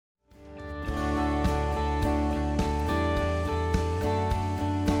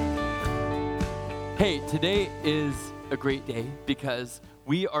Hey, today is a great day because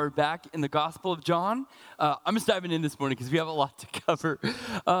we are back in the Gospel of John. I'm just diving in this morning because we have a lot to cover.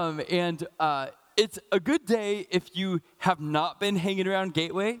 It's a good day if you have not been hanging around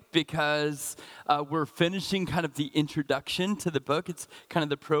Gateway because we're finishing kind of the introduction to the book. It's kind of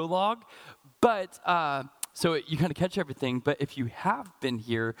the prologue. So you kind of catch everything, but if you have been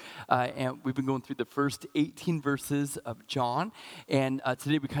here, and we've been going through the first 18 verses of John, and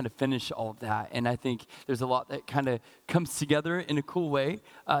today we kind of finish all of that, and I think there's a lot that kind of comes together in a cool way.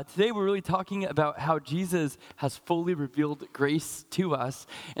 Today we're really talking about how Jesus has fully revealed grace to us,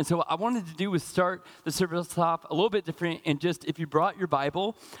 and so what I wanted to do was start the service off a little bit different, and just if you brought your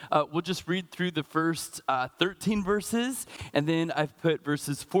Bible, we'll just read through the first 13 verses, and then I've put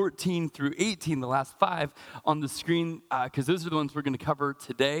verses 14 through 18, the last 5, on the screen, because those are the ones we're going to cover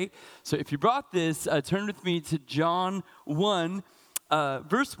today. So if you brought this, turn with me to John 1,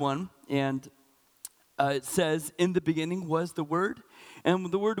 verse 1, and it says, "In the beginning was the Word,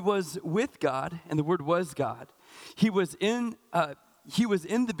 and the Word was with God, and the Word was God. He was in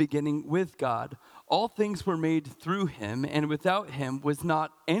the beginning with God. All things were made through him, and without him was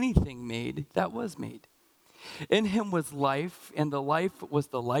not anything made that was made. In him was life, and the life was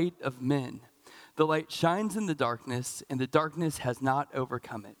the light of men. The light shines in the darkness, and the darkness has not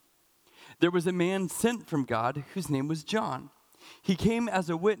overcome it. There was a man sent from God whose name was John. He came as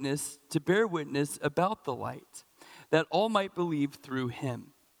a witness to bear witness about the light, that all might believe through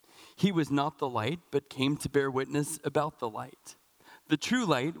him. He was not the light, but came to bear witness about the light. The true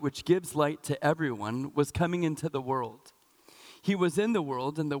light, which gives light to everyone, was coming into the world. He was in the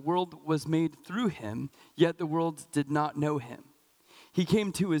world, and the world was made through him, yet the world did not know him. He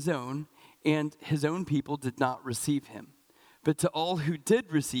came to his own, and his own people did not receive him. But to all who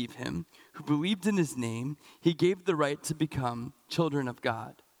did receive him, who believed in his name, he gave the right to become children of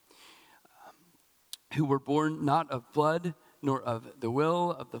God, who were born not of blood, nor of the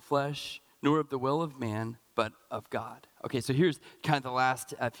will of the flesh, nor of the will of man, but of God." Okay, so here's kind of the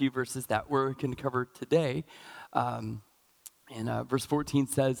last few verses that we're going to cover today. Verse 14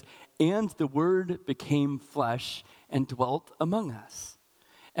 says, "And the Word became flesh and dwelt among us.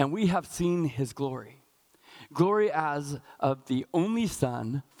 And we have seen his glory, glory as of the only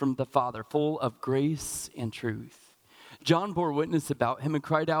Son from the Father, full of grace and truth. John bore witness about him and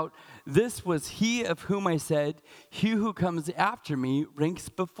cried out, 'This was he of whom I said, he who comes after me ranks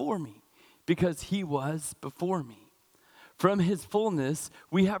before me, because he was before me. From his fullness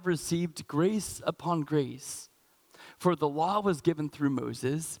we have received grace upon grace. For the law was given through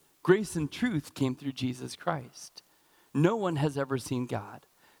Moses, grace and truth came through Jesus Christ. No one has ever seen God,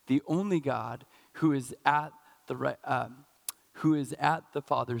 the only God who is at the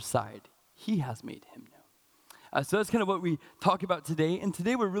Father's side. He has made him known." So that's kind of what we talk about today. And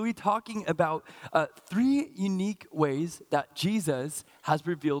today we're really talking about 3 unique ways that Jesus has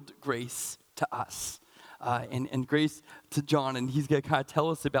revealed grace to us and grace to John. And he's going to kind of tell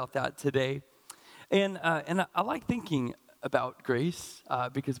us about that today. And I like thinking about grace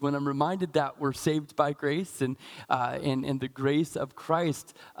because when I'm reminded that we're saved by grace and the grace of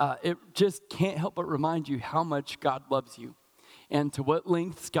Christ, it just can't help but remind you how much God loves you and to what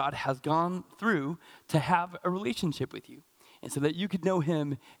lengths God has gone through to have a relationship with you and so that you could know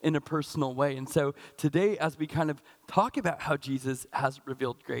him in a personal way. And so today, as we kind of talk about how Jesus has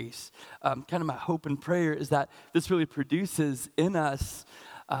revealed grace, kind of my hope and prayer is that this really produces in us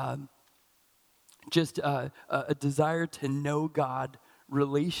just a desire to know God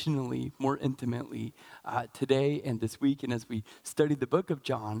relationally, more intimately today and this week, and as we study the book of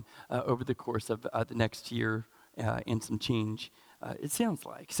John over the course of the next year and some change, it sounds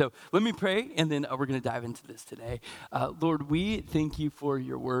like. So let me pray, and then we're going to dive into this today. Lord, we thank you for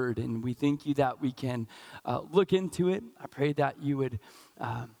your word, and we thank you that we can look into it. I pray that you would,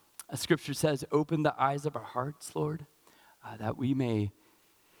 as Scripture says, open the eyes of our hearts, Lord, that we may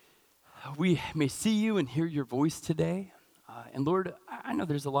see you and hear your voice today. And Lord, I know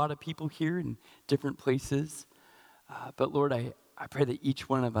there's a lot of people here in different places, but Lord, I pray that each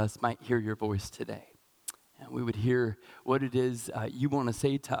one of us might hear your voice today. And we would hear what it is you want to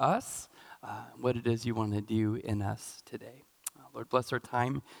say to us, what it is you want to do in us today. Lord, bless our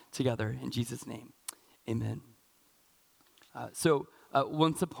time together in Jesus' name, amen. So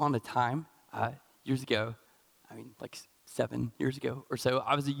once upon a time, years ago, like 7 years ago or so,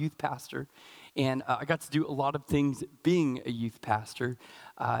 I was a youth pastor, and I got to do a lot of things being a youth pastor.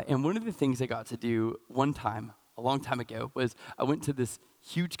 And one of the things I got to do one time, a long time ago, was I went to this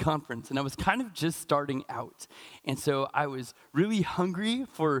huge conference, and I was kind of just starting out. And so I was really hungry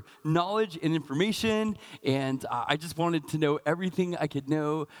for knowledge and information, and I just wanted to know everything I could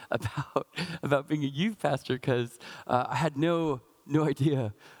know about being a youth pastor, because I had no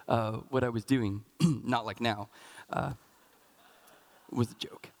idea what I was doing. Not like now. It was a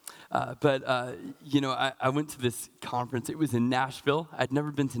joke. But I went to this conference. It was in Nashville. I'd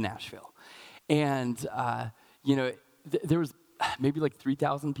never been to Nashville. And, there was maybe like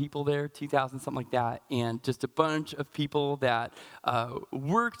 3,000 people there, 2,000, something like that, and just a bunch of people that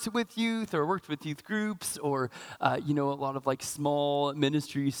worked with youth or worked with youth groups, or, a lot of like small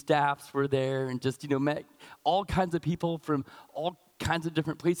ministry staffs were there, and just, met all kinds of people from all kinds of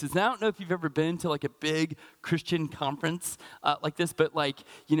different places. And I don't know if you've ever been to like a big Christian conference like this, but like,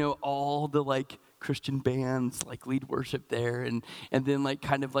 all the like Christian bands like lead worship there, and then like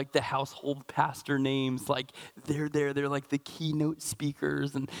kind of like the household pastor names, like they're like the keynote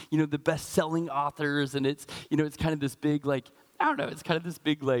speakers, and the best-selling authors, and it's it's kind of this big like, I don't know, it's kind of this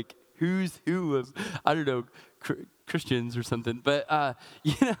big like who's who of, I don't know, Christians or something. But,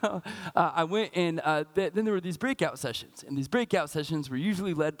 I went, and then there were these breakout sessions. And these breakout sessions were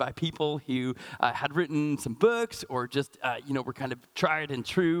usually led by people who had written some books, or just, were kind of tried and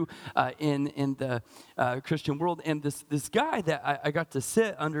true in the Christian world. And this guy that I got to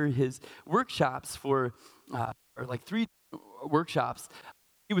sit under his workshops for, or like 3 workshops.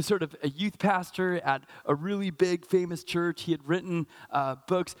 He was sort of a youth pastor at a really big, famous church. He had written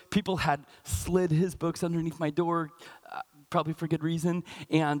books. People had slid his books underneath my door, probably for good reason.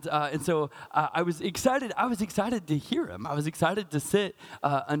 And so I was excited. I was excited to hear him. I was excited to sit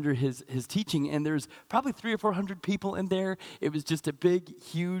under his teaching. And there's probably 300 or 400 people in there. It was just a big,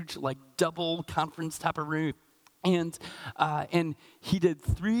 huge, like double conference type of room. And he did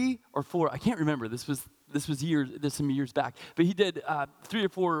 3 or 4. I can't remember. This was some years back, but he did 3 or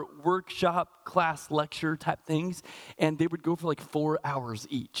 4 workshop, class, lecture type things, and they would go for like 4 hours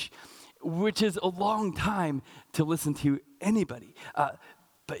each, which is a long time to listen to anybody.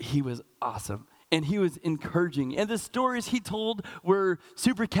 But he was awesome. And he was encouraging. And the stories he told were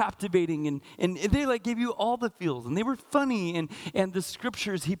super captivating. And they like gave you all the feels. And they were funny. And the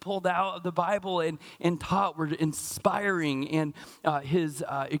scriptures he pulled out of the Bible and taught were inspiring. And his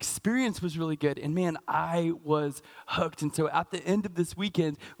experience was really good. And man, I was hooked. And so at the end of this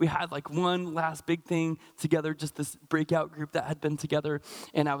weekend, we had like one last big thing together, just this breakout group that had been together.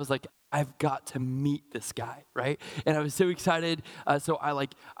 And I was like, I've got to meet this guy, right? And I was so excited. So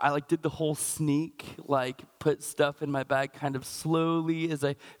I did the whole sneak, like put stuff in my bag kind of slowly as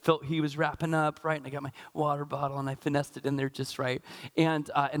I felt he was wrapping up, right? And I got my water bottle and I finessed it in there just right. And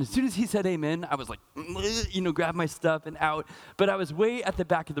as soon as he said amen, I was like, grab my stuff and out. But I was way at the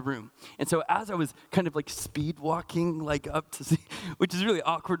back of the room. And so as I was kind of like speed walking, like up to see, which is really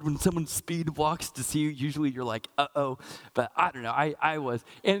awkward when someone speed walks to see you. Usually you're like, uh-oh. But I don't know, I was.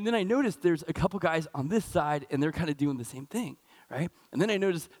 And then I noticed there's a couple guys on this side, and they're kind of doing the same thing, right? And then I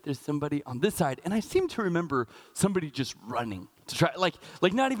noticed there's somebody on this side, and I seem to remember somebody just running to try, like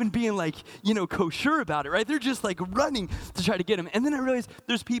not even being like, kosher about it, right? They're just like running to try to get him. And then I realized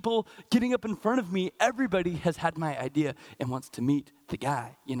there's people getting up in front of me. Everybody has had my idea and wants to meet the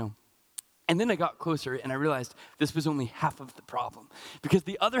guy, And then I got closer and I realized this was only half of the problem. Because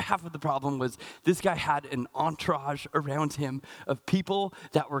the other half of the problem was this guy had an entourage around him of people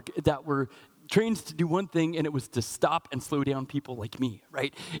that were trained to do one thing, and it was to stop and slow down people like me,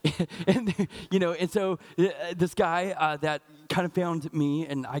 right? and so this guy that kind of found me,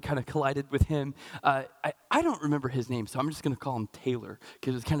 and I kind of collided with him. I don't remember his name, so I'm just going to call him Taylor,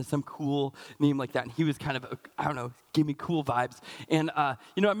 because it was kind of some cool name like that, and he was kind of, gave me cool vibes. And, I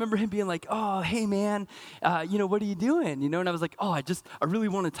remember him being like, oh, hey, man, what are you doing? And I was like, I really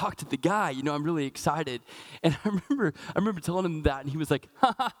want to talk to the guy. I'm really excited. And I remember telling him that, and he was like,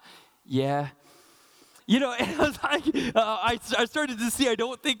 yeah. And I was like, I started to see, I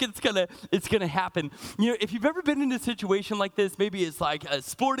don't think it's gonna happen. If you've ever been in a situation like this, maybe it's like a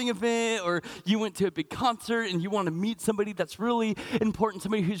sporting event, or you went to a big concert and you want to meet somebody that's really important,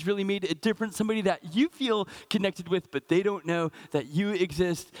 somebody who's really made a difference, somebody that you feel connected with, but they don't know that you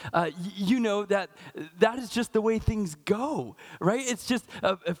exist. That is just the way things go, right? It's just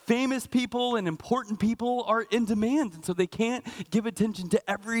famous people and important people are in demand, and so they can't give attention to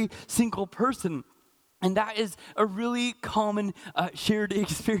every single person. And that is a really common shared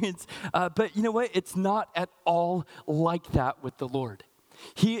experience. But you know what? It's not at all like that with the Lord.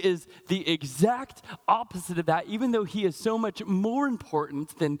 He is the exact opposite of that, even though he is so much more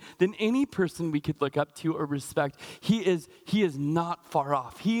important than any person we could look up to or respect. He is not far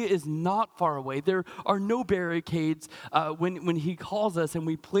off. He is not far away. There are no barricades when he calls us and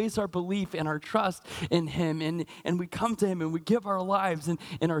we place our belief and our trust in him and we come to him and we give our lives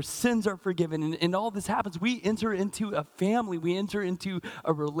and our sins are forgiven and all this happens. We enter into a family. We enter into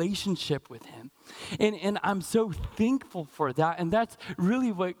a relationship with him. And I'm so thankful for that. And that's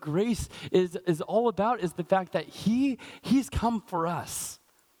really what grace is all about, is the fact that he's come for us.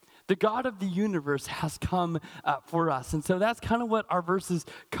 The God of the universe has come for us. And so that's kind of what our verses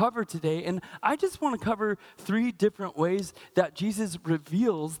cover today. And I just want to cover 3 different ways that Jesus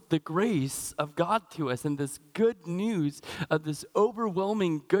reveals the grace of God to us and this good news of this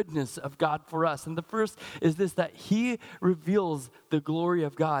overwhelming goodness of God for us. And the first is this, that he reveals the glory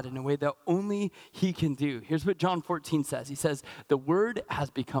of God in a way that only he can do. Here's what John 14 says. He says, "The word has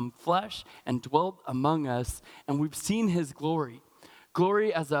become flesh and dwelt among us, and we've seen his glory.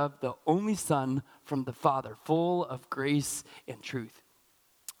 Glory as of the only Son from the Father, full of grace and truth."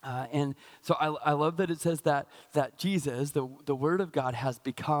 And so I love that it says that Jesus, the Word of God, he's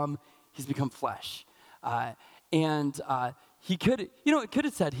become flesh. He could, it could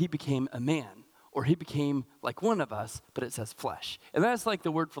have said he became a man, or he became like one of us, but it says flesh. And that's like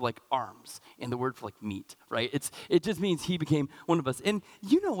the word for like arms and the word for like meat, right? It just means he became one of us. And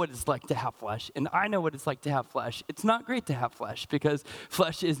you know what it's like to have flesh, and I know what it's like to have flesh. It's not great to have flesh because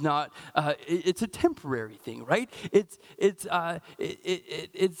flesh is not, it's a temporary thing, right? It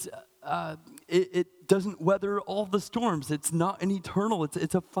doesn't weather all the storms. It's not an eternal.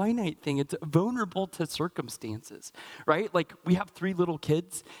 It's a finite thing. It's vulnerable to circumstances, right? Like we have 3 little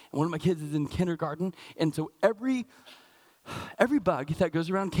kids, and one of my kids is in kindergarten, and so every bug that goes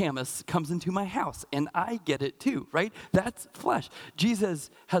around campus comes into my house, and I get it too, right? That's flesh. Jesus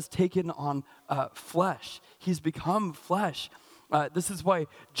has taken on flesh. He's become flesh. This is why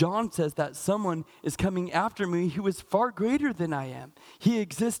John says that someone is coming after me who is far greater than I am. He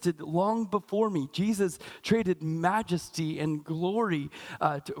existed long before me. Jesus traded majesty and glory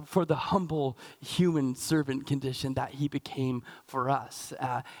for the humble human servant condition that he became for us.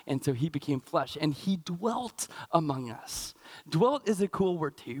 And so he became flesh, and he dwelt among us. Dwelt is a cool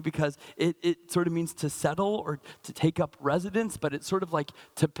word too, because it sort of means to settle or to take up residence, but it's sort of like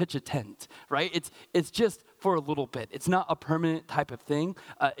to pitch a tent, right? It's just for a little bit. It's not a permanent type of thing.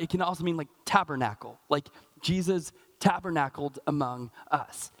 It can also mean like tabernacle, like Jesus tabernacled among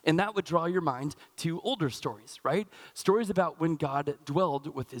us. And that would draw your mind to older stories, right? Stories about when God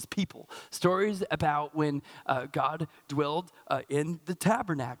dwelled with his people. Stories about when God dwelled in the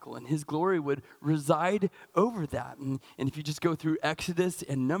tabernacle and his glory would reside over that. And if you just go through Exodus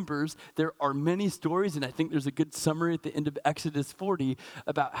and Numbers, there are many stories, and I think there's a good summary at the end of Exodus 40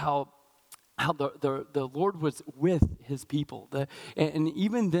 about how the Lord was with his people. And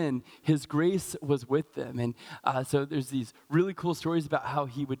even then, his grace was with them. And so there's these really cool stories about how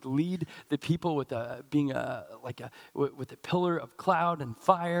he would lead the people with with a pillar of cloud and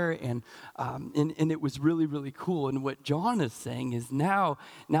fire. And it was really, really cool. And what John is saying is now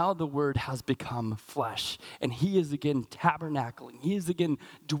the word has become flesh. And he is again tabernacling. He is again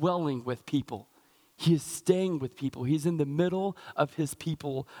dwelling with people. He is staying with people. He's in the middle of his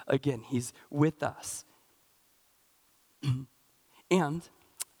people again. He's with us. And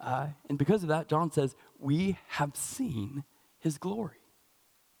because of that, John says, we have seen his glory.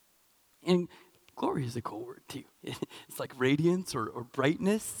 And glory is a cool word too. It's like radiance or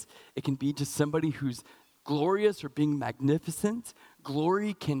brightness. It can be just somebody who's glorious or being magnificent.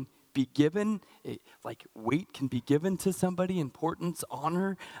 Glory can be given, like weight can be given to somebody, importance,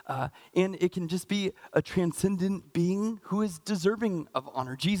 honor, and it can just be a transcendent being who is deserving of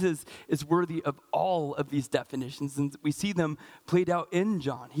honor. Jesus is worthy of all of these definitions, and we see them played out in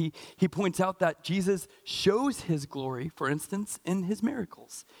John. He points out that Jesus shows his glory, for instance, in his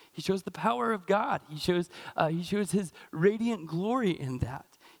miracles. He shows the power of God. He shows his radiant glory in that.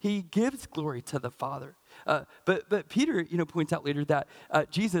 He gives glory to the Father. But Peter, points out later that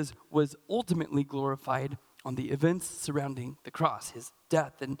Jesus was ultimately glorified on the events surrounding the cross, his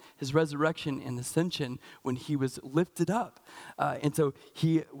death and his resurrection and ascension when he was lifted up. And so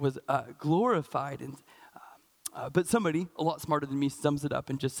he was glorified. But somebody a lot smarter than me sums it up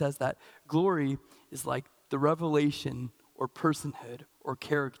and just says that glory is like the revelation or personhood or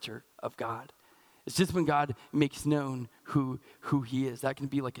character of God. It's just when God makes known who he is. That can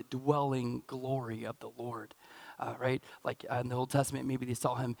be like a dwelling glory of the Lord. right? Like in the Old Testament, maybe they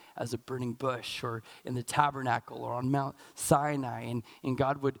saw him as a burning bush or in the tabernacle or on Mount Sinai. And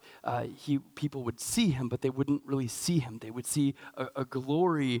God would, people would see him, but they wouldn't really see him. They would see a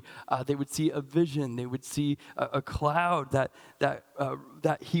glory. They would see a vision. They would see a cloud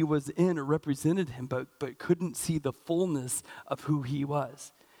that he was in or represented him, but couldn't see the fullness of who he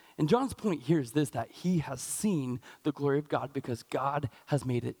was. And John's point here is this, that he has seen the glory of God because God has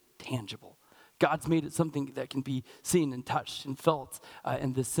made it tangible. God's made it something that can be seen and touched and felt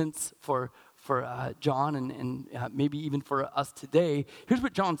in this sense for John and maybe even for us today. Here's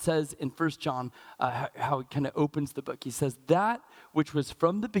what John says in 1 John, how he kind of opens the book. He says, that which was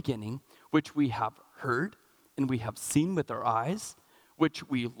from the beginning, which we have heard and we have seen with our eyes, which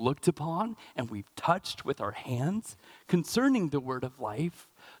we looked upon and we've touched with our hands, concerning the word of life,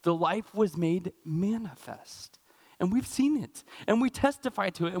 the life was made manifest. And we've seen it, and we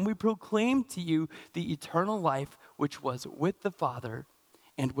testify to it, and we proclaim to you the eternal life which was with the Father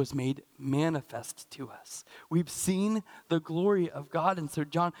and was made manifest to us. We've seen the glory of God. And so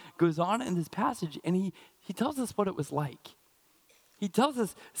John goes on in this passage, and he tells us what it was like. He tells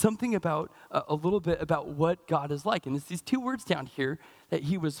us something about, a little bit about what God is like. And it's these two words down here, that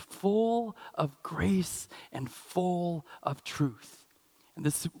he was full of grace and full of truth. And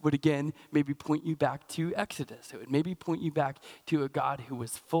this would, again, maybe point you back to Exodus. It would maybe point you back to a God who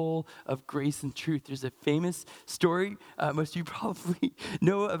was full of grace and truth. There's a famous story, most of you probably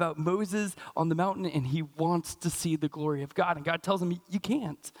know, about Moses on the mountain, and he wants to see the glory of God. And God tells him, you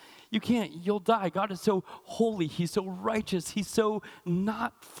can't. You can't. You'll die. God is so holy. He's so righteous. He's so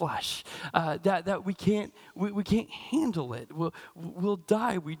not flesh that we can't handle it. We'll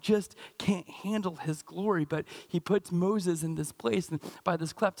die. We just can't handle his glory. But he puts Moses in this place and by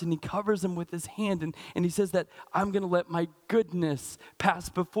this cleft, and he covers him with his hand. And he says that I'm going to let my goodness pass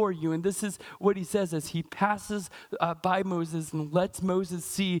before you. And this is what he says as he passes by Moses and lets Moses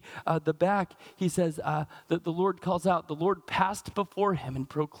see the back. He says that the Lord calls out, the Lord passed before him and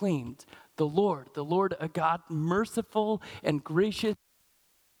proclaimed, the Lord, a God merciful and gracious,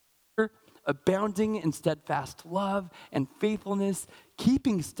 abounding in steadfast love and faithfulness,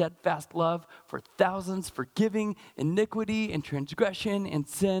 keeping steadfast love for thousands, forgiving iniquity and transgression and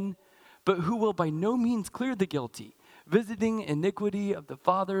sin, but who will by no means clear the guilty, visiting iniquity of the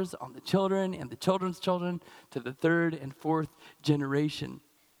fathers on the children and the children's children to the third and fourth generation.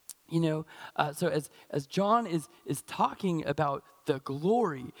 So as John is talking about the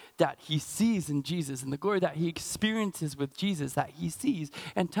glory that he sees in Jesus and the glory that he experiences with Jesus, that he sees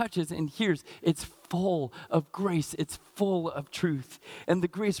and touches and hears, it's full of grace. It's full of truth. And the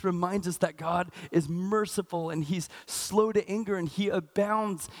grace reminds us that God is merciful and he's slow to anger and he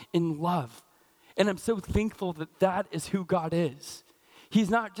abounds in love. And I'm so thankful that that is who God is. He's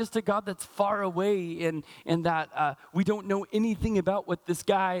not just a God that's far away and that we don't know anything about what this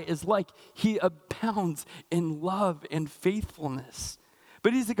guy is like. He abounds in love and faithfulness.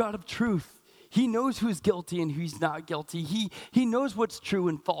 But he's a God of truth. He knows who's guilty and who's not guilty. He knows what's true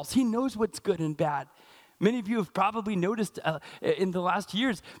and false. He knows what's good and bad. Many of you have probably noticed in the last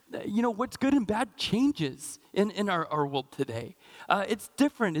years, what's good and bad changes in our world today. It's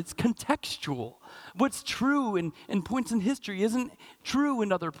different. It's contextual. What's true in points in history isn't true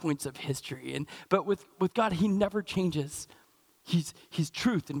in other points of history. But with God, he never changes. He's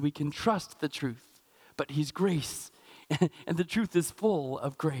truth, and we can trust the truth. But he's grace, and the truth is full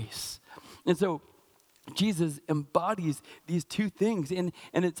of grace. And so Jesus embodies these two things, and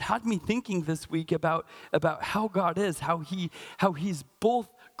it's had me thinking this week about how God is, how he's both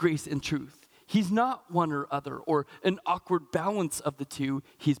grace and truth. He's not one or other, or an awkward balance of the two.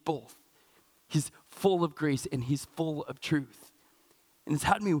 He's both. He's full of grace and he's full of truth. And it's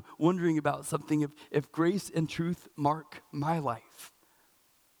had me wondering about something if grace and truth mark my life.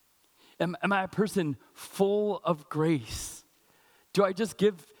 Am I a person full of grace? Do I just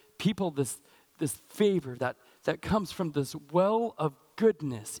give people this favor that comes from this well of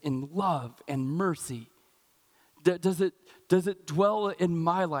goodness and love and mercy? Does it dwell in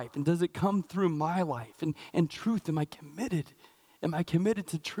my life, and does it come through my life? And truth, am I committed? Am I committed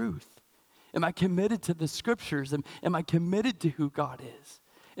to truth? Am I committed to the scriptures? Am I committed to who God is?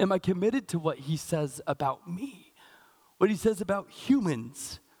 Am I committed to what he says about me? What he says about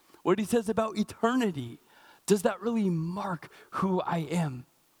humans? What he says about eternity? Does that really mark who I am?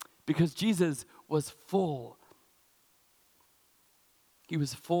 Because Jesus was full. He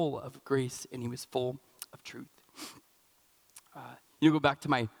was full of grace and he was full of truth. Go back to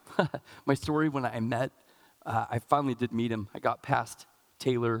my my story when I met. I finally did meet him. I got past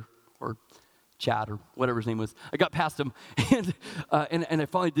Taylor or Chad or whatever his name was. I got past him, and I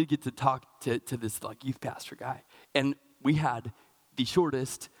finally did get to talk to this youth pastor guy. And we had the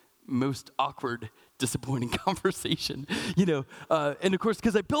shortest, most awkward, disappointing conversation, and of course,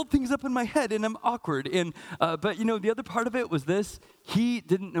 because I build things up in my head and I'm awkward. But the other part of it was this: he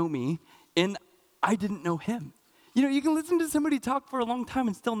didn't know me, and I didn't know him. You can listen to somebody talk for a long time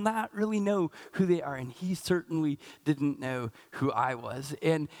and still not really know who they are, and he certainly didn't know who I was.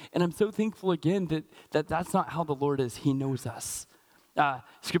 And I'm so thankful again that that's not how the Lord is. He knows us.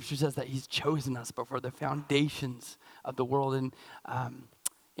 Scripture says that he's chosen us before the foundations of the world,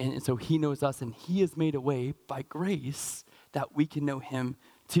 and so he knows us, and he has made a way by grace that we can know him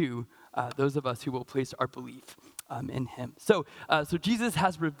too, those of us who will place our belief in him. So Jesus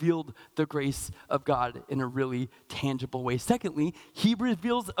has revealed the grace of God in a really tangible way. Secondly, he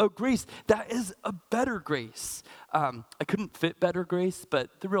reveals a grace that is a better grace. I couldn't fit better grace,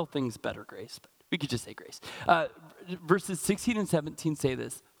 but the real thing's better grace. But we could just say grace. Verses 16 and 17 say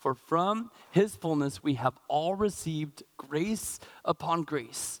this: "For from his fullness we have all received grace upon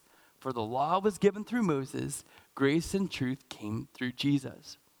grace. For the law was given through Moses, grace and truth came through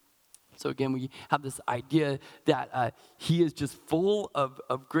Jesus." So again, we have this idea that he is just full of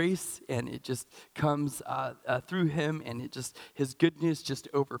grace, and it just comes through him, and his goodness just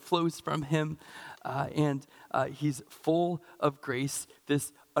overflows from him. And he's full of grace,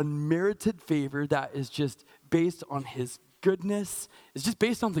 this unmerited favor that is just based on his goodness. It's just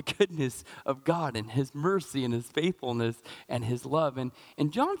based on the goodness of God and his mercy and his faithfulness and his love. And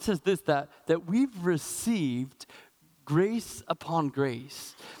John says this, that we've received grace upon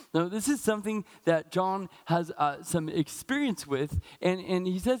grace. Now, this is something that John has some experience with, and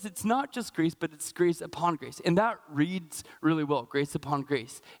he says it's not just grace, but it's grace upon grace. And that reads really well, grace upon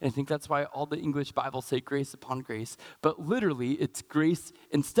grace. And I think that's why all the English Bibles say grace upon grace. But literally, it's grace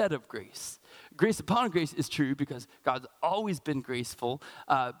instead of grace. Grace upon grace is true because God's always been graceful,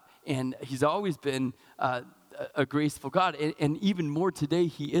 and he's always been a graceful God. And even more today,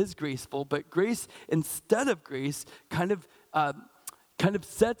 he is graceful. But grace instead of grace kind of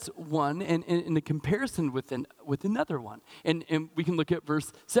sets one in a comparison with another one. And we can look at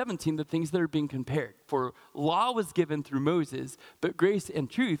verse 17, the things that are being compared. For law was given through Moses, but grace and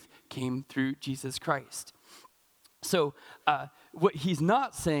truth came through Jesus Christ. So what he's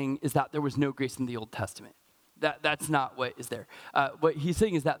not saying is that there was no grace in the Old Testament. That's not what is there. What he's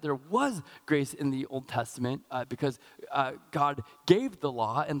saying is that there was grace in the Old Testament because God gave the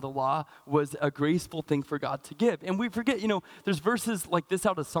law, and the law was a graceful thing for God to give. And we forget, there's verses like this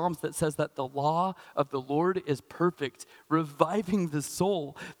out of Psalms that says that the law of the Lord is perfect, reviving the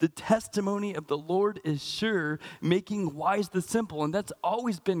soul. The testimony of the Lord is sure, making wise the simple. And that's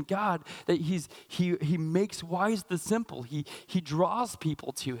always been God, that he makes wise the simple. He draws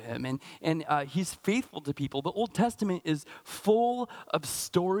people to him, and he's faithful to people. The Old Testament is full of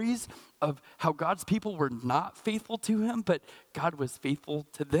stories of how God's people were not faithful to him, but God was faithful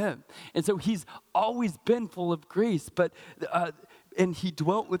to them. And so he's always been full of grace, and he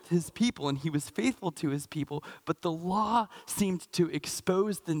dwelt with his people, and he was faithful to his people, but the law seemed to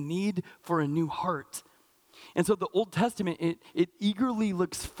expose the need for a new heart. And so the Old Testament, it eagerly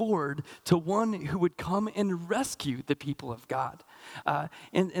looks forward to one who would come and rescue the people of God.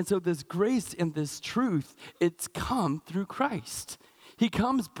 And so this grace and this truth, it's come through Christ. He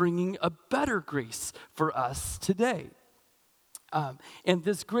comes bringing a better grace for us today. And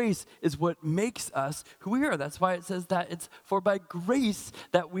this grace is what makes us who we are. That's why it says that it's for by grace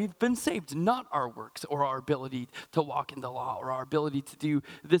that we've been saved, not our works or our ability to walk in the law or our ability to do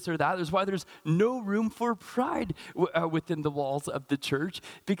this or that. That's why there's no room for pride within the walls of the church,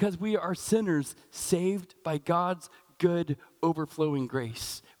 because we are sinners saved by God's good, overflowing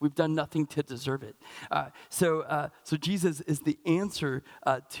grace. We've done nothing to deserve it. So Jesus is the answer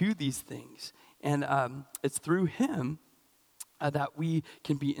to these things. And it's through him that we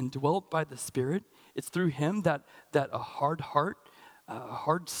can be indwelt by the Spirit. It's through him that a hard heart, a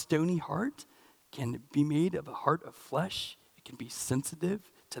hard, stony heart can be made of a heart of flesh. It can be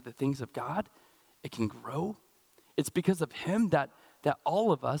sensitive to the things of God. It can grow. It's because of him that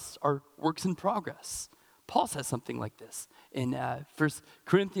all of us are works in progress. Paul says something like this in 1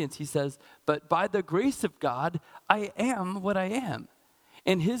 Corinthians. He says, "But by the grace of God, I am what I am.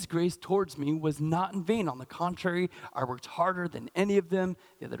 And his grace towards me was not in vain. On the contrary, I worked harder than any of them,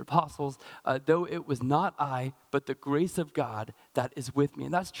 the other apostles, though it was not I, but the grace of God that is with me."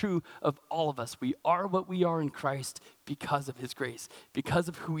 And that's true of all of us. We are what we are in Christ because of his grace, because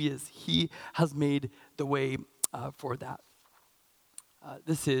of who he is. He has made the way for that.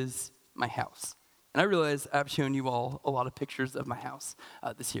 This is my house. And I realize I've shown you all a lot of pictures of my house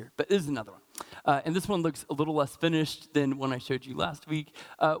this year, but this is another one. And this one looks a little less finished than one I showed you last week.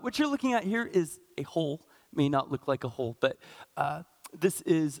 What you're looking at here is a hole may not look like a hole, but this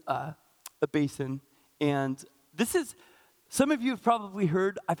is a basin. And this is, some of you have probably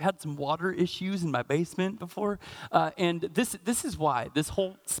heard, I've had some water issues in my basement before. And this is why. This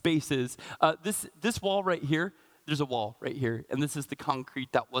whole space is, this wall right here, there's a wall right here. And this is the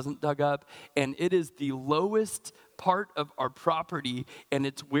concrete that wasn't dug up. And it is the lowest part of our property, and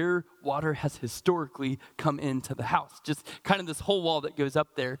it's where water has historically come into the house. Just kind of this whole wall that goes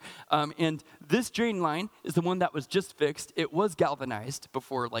up there. And this drain line is the one that was just fixed. It was galvanized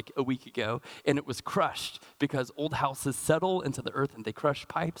before like a week ago, and it was crushed because old houses settle into the earth and they crush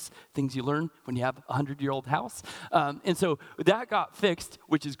pipes, things you learn when you have a 100-year-old house. And so that got fixed,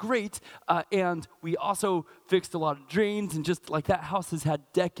 which is great. And we also fixed a lot of drains, and just like that house has had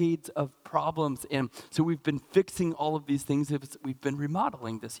decades of problems. And so we've been fixing all of these things as we've been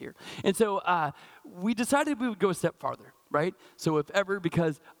remodeling this year. And so we decided we would go a step farther, right? So if ever,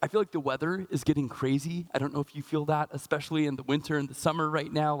 because I feel like the weather is getting crazy. I don't know if you feel that, especially in the winter and the summer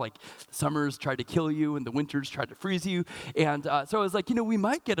right now. Like the summers try to kill you and the winters try to freeze you. And so I was like, we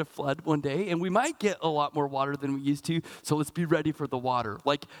might get a flood one day and we might get a lot more water than we used to. So let's be ready for the water.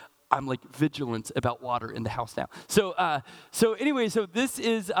 Like I'm like vigilant about water in the house now. So anyway, so this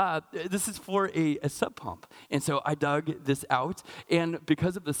is for a sub pump. And so I dug this out, and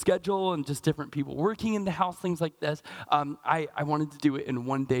because of the schedule and just different people working in the house, things like this, I wanted to do it in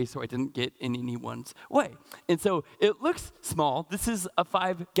one day so I didn't get in anyone's way. And so it looks small. This is a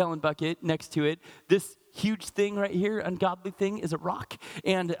 5-gallon bucket. Next to it, this huge thing right here, ungodly thing, is a rock.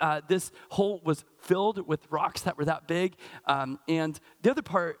 And this hole was filled with rocks that were that big. And the other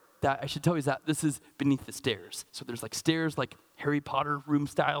part that I should tell you is that this is beneath the stairs. So there's like stairs, like Harry Potter room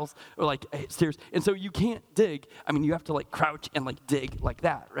styles, or like stairs. And so you can't dig. I mean, you have to like crouch and like dig like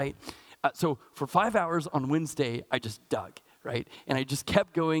that, right? So for 5 hours on Wednesday, I just dug, right? And I just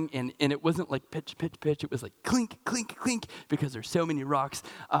kept going, and it wasn't like pitch, pitch, pitch. It was like clink, clink, clink, because there's so many rocks.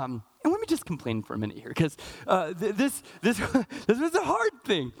 And let me just complain for a minute here, because this was a hard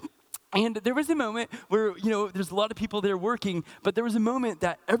thing. And there was a moment where, there's a lot of people there working, but there was a moment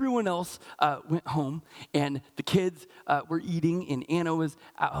that everyone else went home, and the kids were eating, and Anna was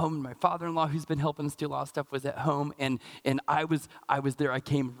at home, and my father-in-law, who's been helping us do a lot of stuff, was at home, and I was there. I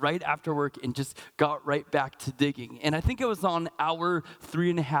came right after work and just got right back to digging. And I think it was on hour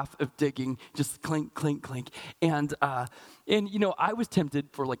 3.5 of digging, just clink, clink, clink. And I was tempted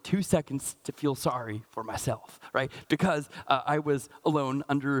for like 2 seconds to feel sorry for myself, right? Because I was alone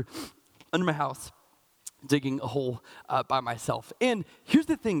under my house, digging a hole by myself. And here's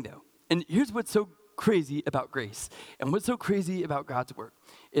the thing, though, and here's what's so crazy about grace, and what's so crazy about God's work,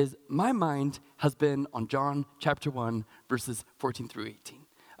 is my mind has been on John chapter 1, verses 14 through 18.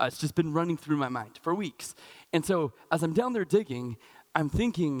 It's just been running through my mind for weeks. And so as I'm down there digging, I'm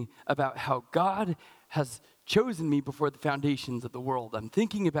thinking about how God has chosen me before the foundations of the world. I'm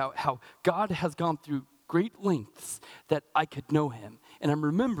thinking about how God has gone through great lengths that I could know him. And I'm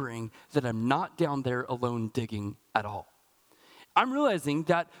remembering that I'm not down there alone digging at all. I'm realizing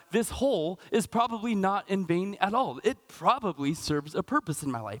that this hole is probably not in vain at all. It probably serves a purpose in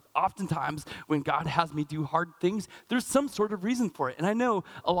my life. Oftentimes, when God has me do hard things, there's some sort of reason for it. And I know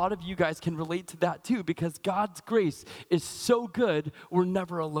a lot of you guys can relate to that too, because God's grace is so good, we're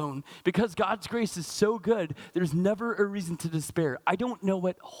never alone. Because God's grace is so good, there's never a reason to despair. I don't know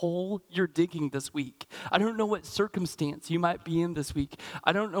what hole you're digging this week. I don't know what circumstance you might be in this week.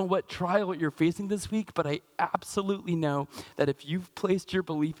 I don't know what trial you're facing this week, but I absolutely know that if you've placed your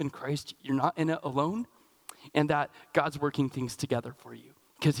belief in Christ, you're not in it alone, and that God's working things together for you,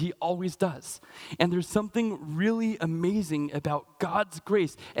 because he always does. And there's something really amazing about God's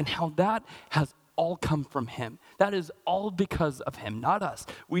grace and how that has all come from him. That is all because of him, not us.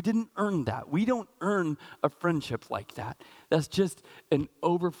 We didn't earn that. We don't earn a friendship like that. That's just an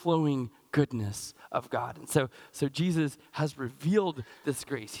overflowing goodness of God. And so Jesus has revealed this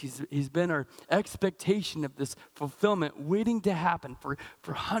grace. He's been our expectation of this fulfillment waiting to happen for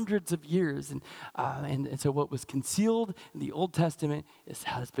hundreds of years. And so what was concealed in the Old Testament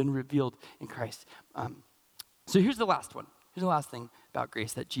has been revealed in Christ. So here's the last one. Here's the last thing about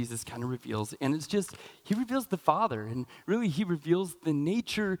grace that Jesus kind of reveals, and it's just, he reveals the Father, and really he reveals the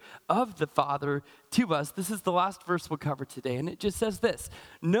nature of the Father to us. This is the last verse we'll cover today, and it just says this: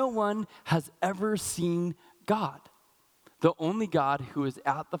 no one has ever seen God. The only God who is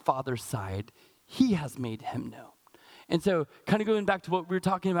at the Father's side, he has made him known. And so kind of going back to what we were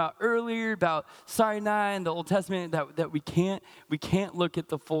talking about earlier about Sinai and the Old Testament, that we can't look at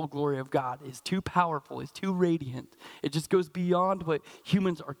the full glory of God. It's too powerful. It's too radiant. It just goes beyond what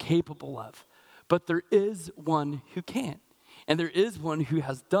humans are capable of. But there is one who can. And there is one who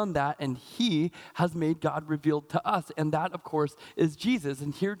has done that, and he has made God revealed to us. And that, of course, is Jesus.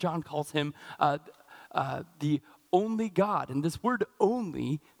 And here John calls him the only God. And this word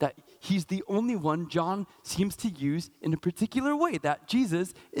only, that he's the only one, John seems to use in a particular way, that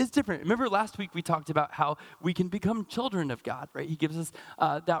Jesus is different. Remember last week we talked about how we can become children of God, right? He gives us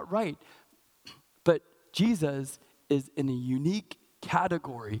that right. But Jesus is in a unique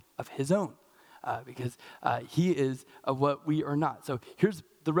category of his own because he is what we are not. So here's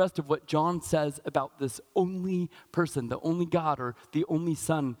the rest of what John says about this only person, the only God or the only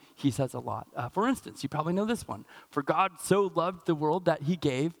Son. He says a lot. For instance, you probably know this one. For God so loved the world that he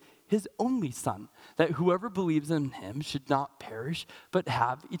gave his only Son, that whoever believes in him should not perish, but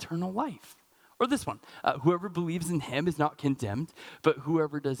have eternal life. Or this one, whoever believes in him is not condemned, but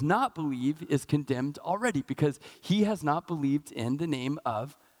whoever does not believe is condemned already, because he has not believed in the name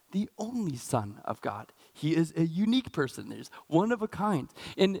of the only Son of God. He is a unique person. There's one of a kind.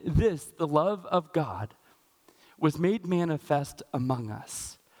 In this, the love of God was made manifest among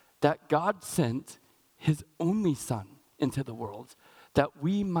us, that God sent his only Son into the world, that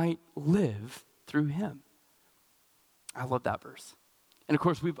we might live through him. I love that verse. And of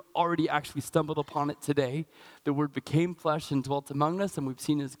course, we've already actually stumbled upon it today. The Word became flesh and dwelt among us, and we've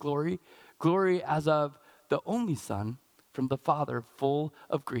seen his glory. Glory as of the only Son from the Father, full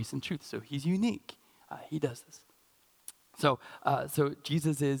of grace and truth. So he's unique. He does this. So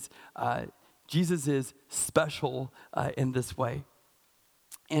Jesus is special in this way,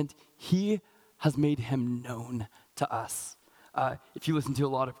 and he has made him known to us. If you listen to a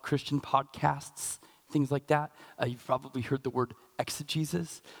lot of Christian podcasts, things like that, you've probably heard the word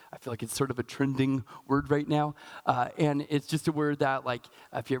exegesis. I feel like it's sort of a trending word right now. And it's just a word that, like,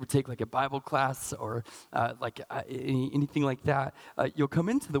 if you ever take like a Bible class or anything like that, you'll come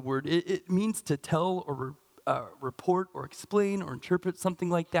into the word. It means to tell or report or explain or interpret, something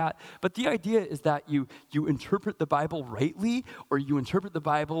like that. But the idea is that you interpret the Bible rightly, or you interpret the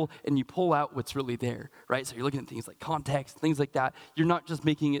Bible and you pull out what's really there, right? So you're looking at things like context, things like that. You're not just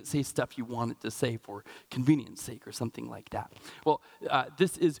making it say stuff you want it to say for convenience sake or something like that. Well,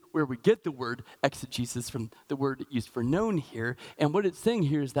 this is where we get the word exegesis from, the word used for known here. And what it's saying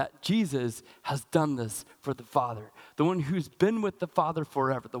here is that Jesus has done this for the Father, the one who's been with the Father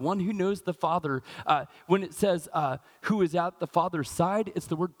forever, the one who knows the Father. When it says who is at the Father's side, it's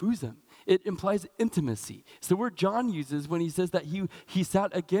the word bosom. It implies intimacy. It's the word John uses when he says that he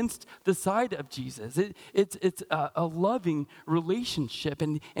sat against the side of Jesus. It's a loving relationship,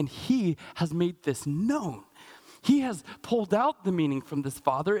 and he has made this known. He has pulled out the meaning from this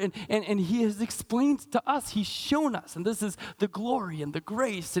Father, and he has explained to us. He's shown us. And this is the glory and the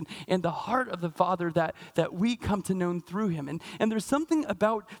grace and the heart of the Father that we come to know through him. And there's something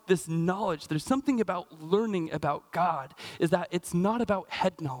about this knowledge. There's something about learning about God, is that it's not about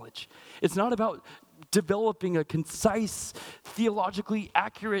head knowledge. It's not about developing a concise, theologically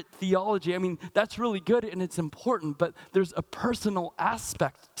accurate theology. I mean, that's really good and it's important, but there's a personal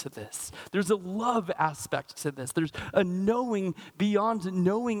aspect to this. There's a love aspect to this. There's a knowing beyond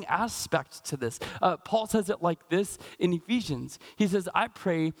knowing aspect to this. Paul says it like this in Ephesians. He says, I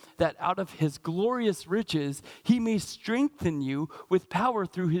pray that out of his glorious riches, he may strengthen you with power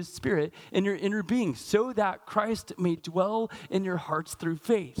through his Spirit in your inner being, so that Christ may dwell in your hearts through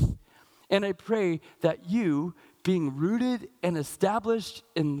faith. And I pray that you, being rooted and established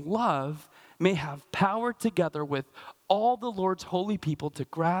in love, may have power together with all the Lord's holy people to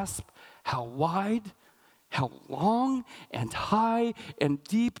grasp how wide, how long, and high and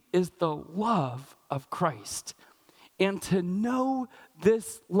deep is the love of Christ, and to know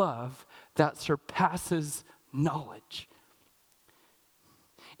this love that surpasses knowledge.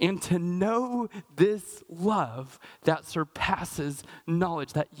 And to know this love that surpasses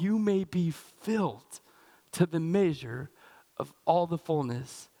knowledge, that you may be filled to the measure of all the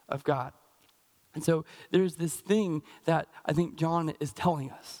fullness of God. And so there's this thing that I think John is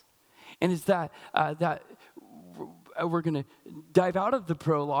telling us. And it's that we're going to dive out of the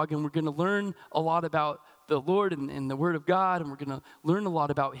prologue, and we're going to learn a lot about the Lord and the Word of God, and we're going to learn a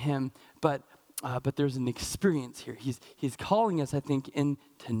lot about him. But there's an experience here. He's calling us, I think, into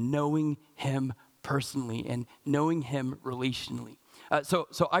knowing him personally and knowing him relationally. So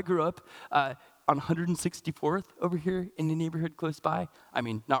I grew up, on 164th over here in the neighborhood close by. I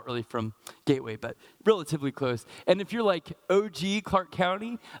mean, not really from Gateway, but relatively close. And if you're like OG Clark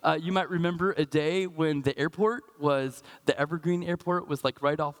County, you might remember a day when the Evergreen Airport was like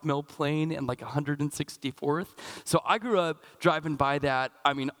right off Mill Plain and like 164th. So I grew up driving by that,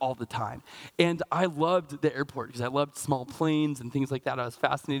 all the time. And I loved the airport because I loved small planes and things like that. I was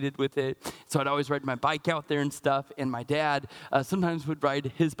fascinated with it. So I'd always ride my bike out there and stuff. And my dad sometimes would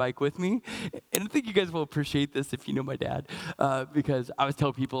ride his bike with me. And I think you guys will appreciate this if you know my dad, because I always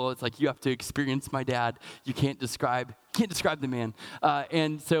tell people, it's like, you have to experience my dad. You can't describe the man.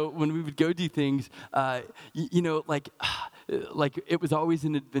 And so when we would go do things, like it was always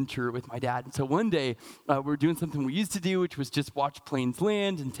an adventure with my dad. And so one day we were doing something we used to do, which was just watch planes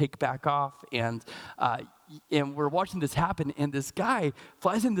land and take back off. And we're watching this happen, and this guy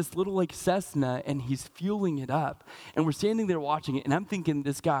flies in this little like Cessna, and he's fueling it up. And we're standing there watching it, and I'm thinking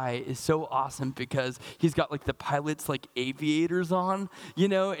this guy is so awesome because he's got like the pilot's like aviators on,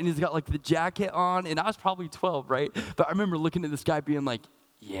 and he's got like the jacket on. And I was probably 12, right? But I remember looking at this guy being like,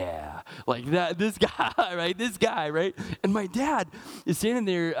 yeah, like that, this guy, right? And my dad is standing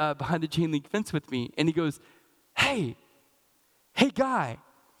there behind the chain link fence with me, and he goes, hey, guy.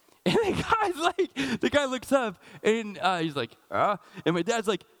 And the guy looks up, and he's like, and my dad's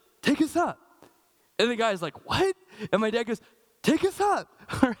like, take us up. And the guy's like, what? And my dad goes, take us up,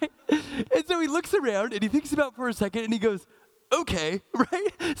 all right? And so he looks around, and he thinks about it for a second, and he goes, okay,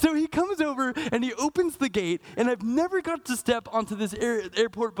 right? So he comes over and he opens the gate, and I've never got to step onto this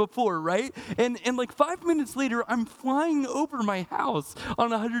airport before, right? And like 5 minutes later, I'm flying over my house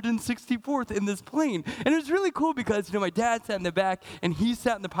on 164th in this plane. And it was really cool because, my dad sat in the back and he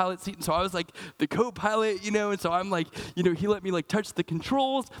sat in the pilot seat. And so I was like the co-pilot, and so I'm like, he let me like touch the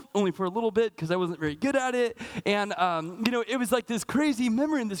controls only for a little bit because I wasn't very good at it. And, it was like this crazy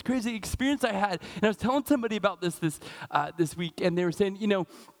memory and this crazy experience I had. And I was telling somebody about this week, and they were saying,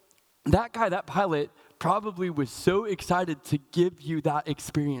 that guy, that pilot, probably was so excited to give you that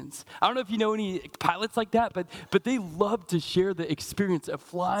experience. I don't know if you know any pilots like that, but they love to share the experience of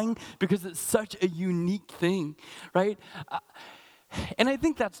flying because it's such a unique thing, right? And I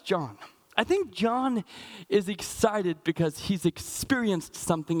think that's John. I think John is excited because he's experienced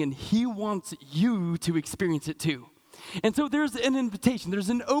something and he wants you to experience it too. And so there's an invitation, there's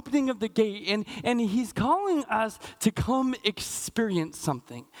an opening of the gate, and he's calling us to come experience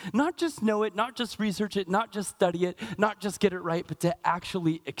something. Not just know it, not just research it, not just study it, not just get it right, but to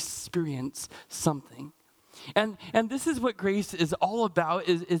actually experience something. And this is what grace is all about,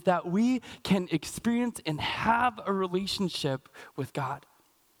 is that we can experience and have a relationship with God.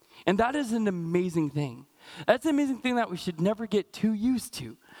 And that is an amazing thing. That's an amazing thing that we should never get too used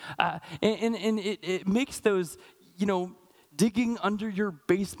to. And it makes those digging under your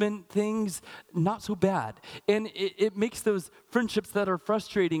basement things not so bad. And it makes those friendships that are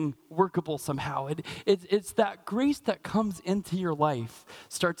frustrating workable somehow. It's that grace that comes into your life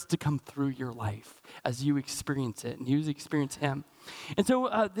starts to come through your life as you experience it and you experience him. And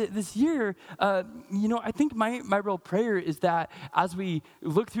so this year, I think my real prayer is that as we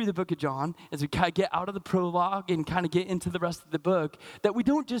look through the book of John, as we kind of get out of the prologue and kind of get into the rest of the book, that we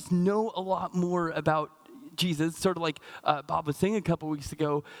don't just know a lot more about Jesus, sort of like Bob was saying a couple weeks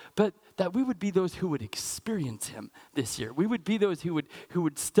ago, but that we would be those who would experience him this year. We would be those who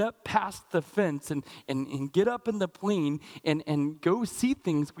would step past the fence and get up in the plane and go see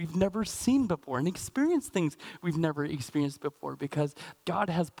things we've never seen before and experience things we've never experienced before because God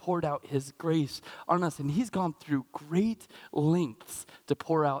has poured out his grace on us, and he's gone through great lengths to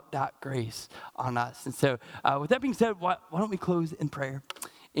pour out that grace on us. And so with that being said, why don't we close in prayer,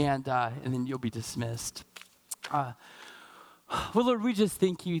 and then you'll be dismissed. Well, Lord, we just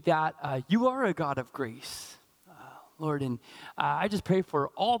thank you that you are a God of grace, Lord, and I just pray for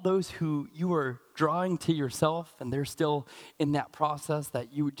all those who you are drawing to yourself and they're still in that process,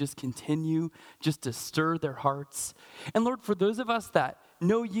 that you would just continue just to stir their hearts. And Lord, for those of us that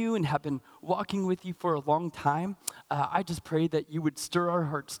know you and have been walking with you for a long time, I just pray that you would stir our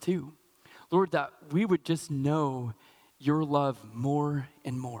hearts too. Lord, that we would just know your love more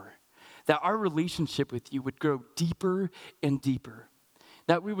and more. That our relationship with you would grow deeper and deeper.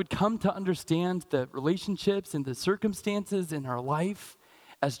 That we would come to understand the relationships and the circumstances in our life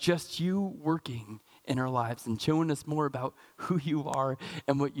as just you working in our lives and showing us more about who you are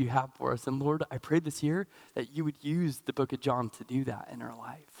and what you have for us. And Lord, I pray this year that you would use the book of John to do that in our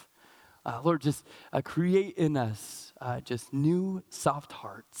life. Lord, just create in us just new, soft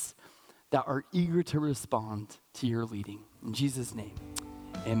hearts that are eager to respond to your leading. In Jesus' name,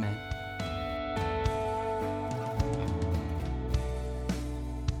 amen.